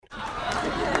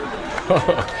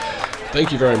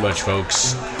Thank you very much,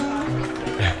 folks.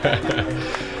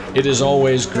 It is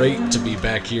always great to be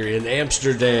back here in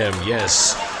Amsterdam.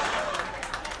 Yes.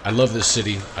 I love this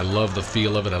city. I love the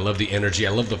feel of it. I love the energy.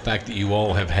 I love the fact that you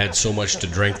all have had so much to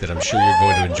drink that I'm sure you're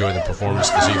going to enjoy the performance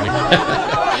this evening.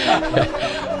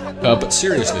 But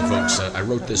seriously, folks, I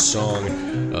wrote this song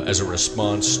as a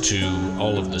response to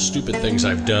all of the stupid things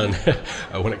I've done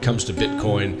when it comes to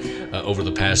Bitcoin over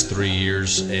the past 3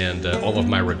 years, and all of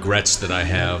my regrets that I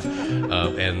have,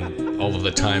 and all of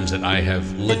the times that I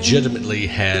have legitimately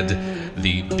had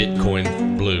the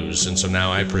Bitcoin blues. And so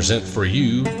now I present for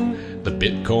you the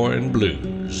Bitcoin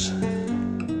blues.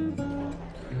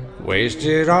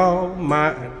 Wasted all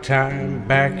my time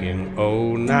back in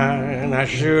 '09. I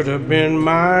should have been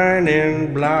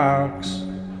mining blocks.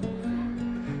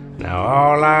 Now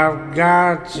all I've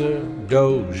got's a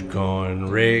Dogecoin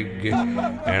rig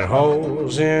and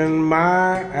holes in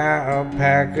my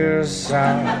alpaca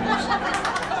socks.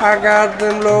 I got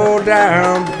them low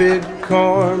down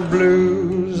Bitcoin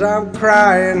blues. I'm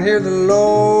crying, hear the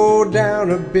low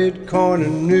down of Bitcoin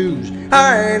and news.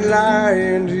 I ain't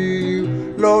lying to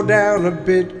you, low down of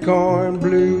Bitcoin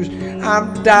blues.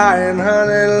 I'm dying,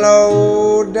 honey,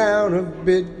 low down of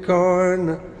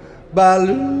Bitcoin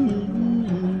blues.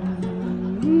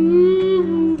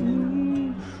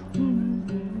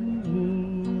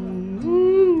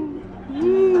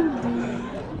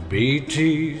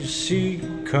 BTC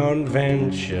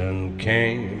convention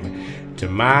came to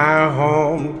my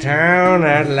hometown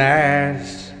at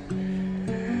last.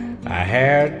 I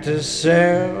had to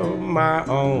sell my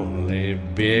only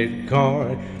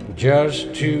Bitcoin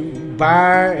just to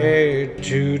buy a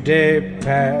 2-day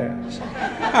pass.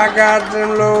 I got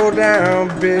them low down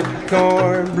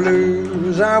Bitcoin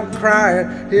blues. I'm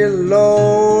crying, hear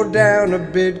low down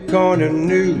of Bitcoin and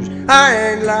news. I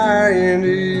ain't lying to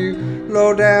you,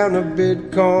 low down of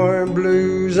Bitcoin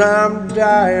blues. I'm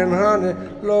dying, honey,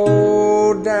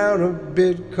 low down of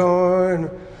Bitcoin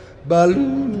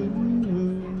blues.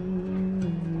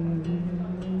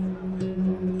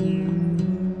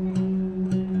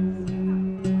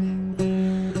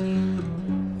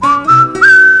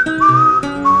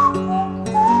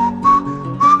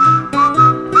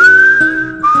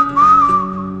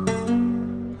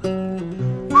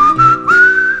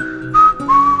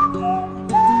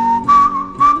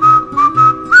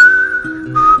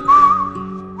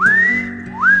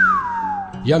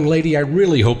 Young lady, I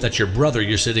really hope that's your brother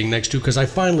you're sitting next to, because I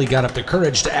finally got up the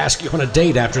courage to ask you on a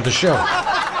date after the show.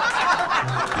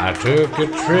 I took a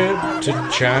trip to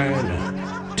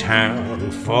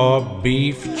Chinatown for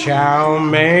beef chow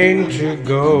mein to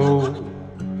go.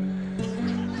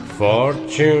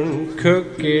 Fortune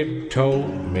cookie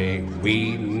told me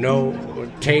we no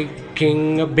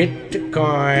taking a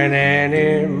Bitcoin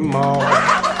anymore.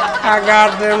 I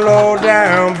got them low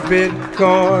down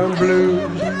Bitcoin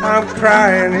blues. I'm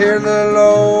crying, hear the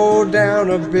low down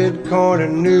of Bitcoin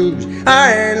and news.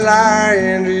 I ain't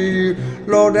lying to you,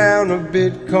 low down of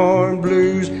Bitcoin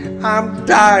blues. I'm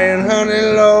dying, honey,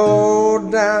 low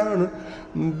down of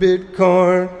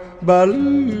Bitcoin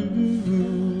blues.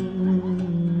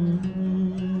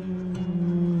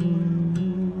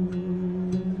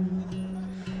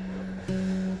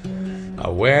 I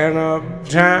went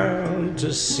uptown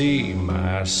to see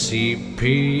my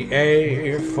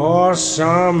CPA for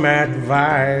some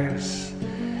advice.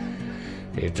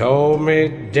 He told me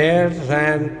death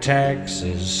and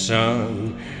taxes,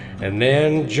 son, and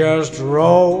then just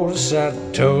roll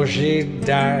Satoshi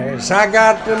dice. I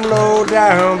got them low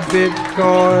down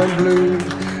Bitcoin blues.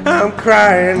 I'm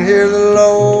crying, hear the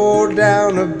low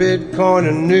down of Bitcoin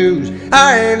and news.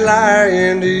 I ain't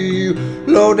lying to you,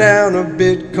 low down of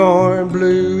Bitcoin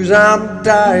blues. I'm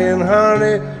dying,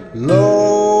 honey,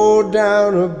 low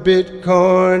down of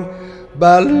Bitcoin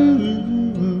blues.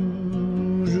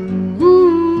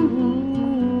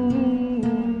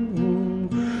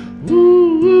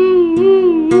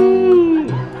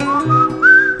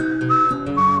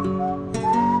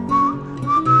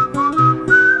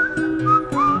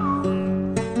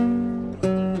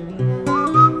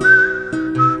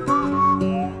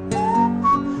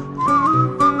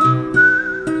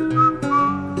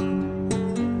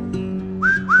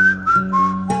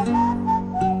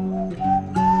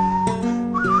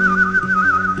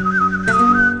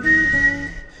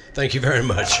 Thank you very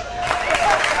much.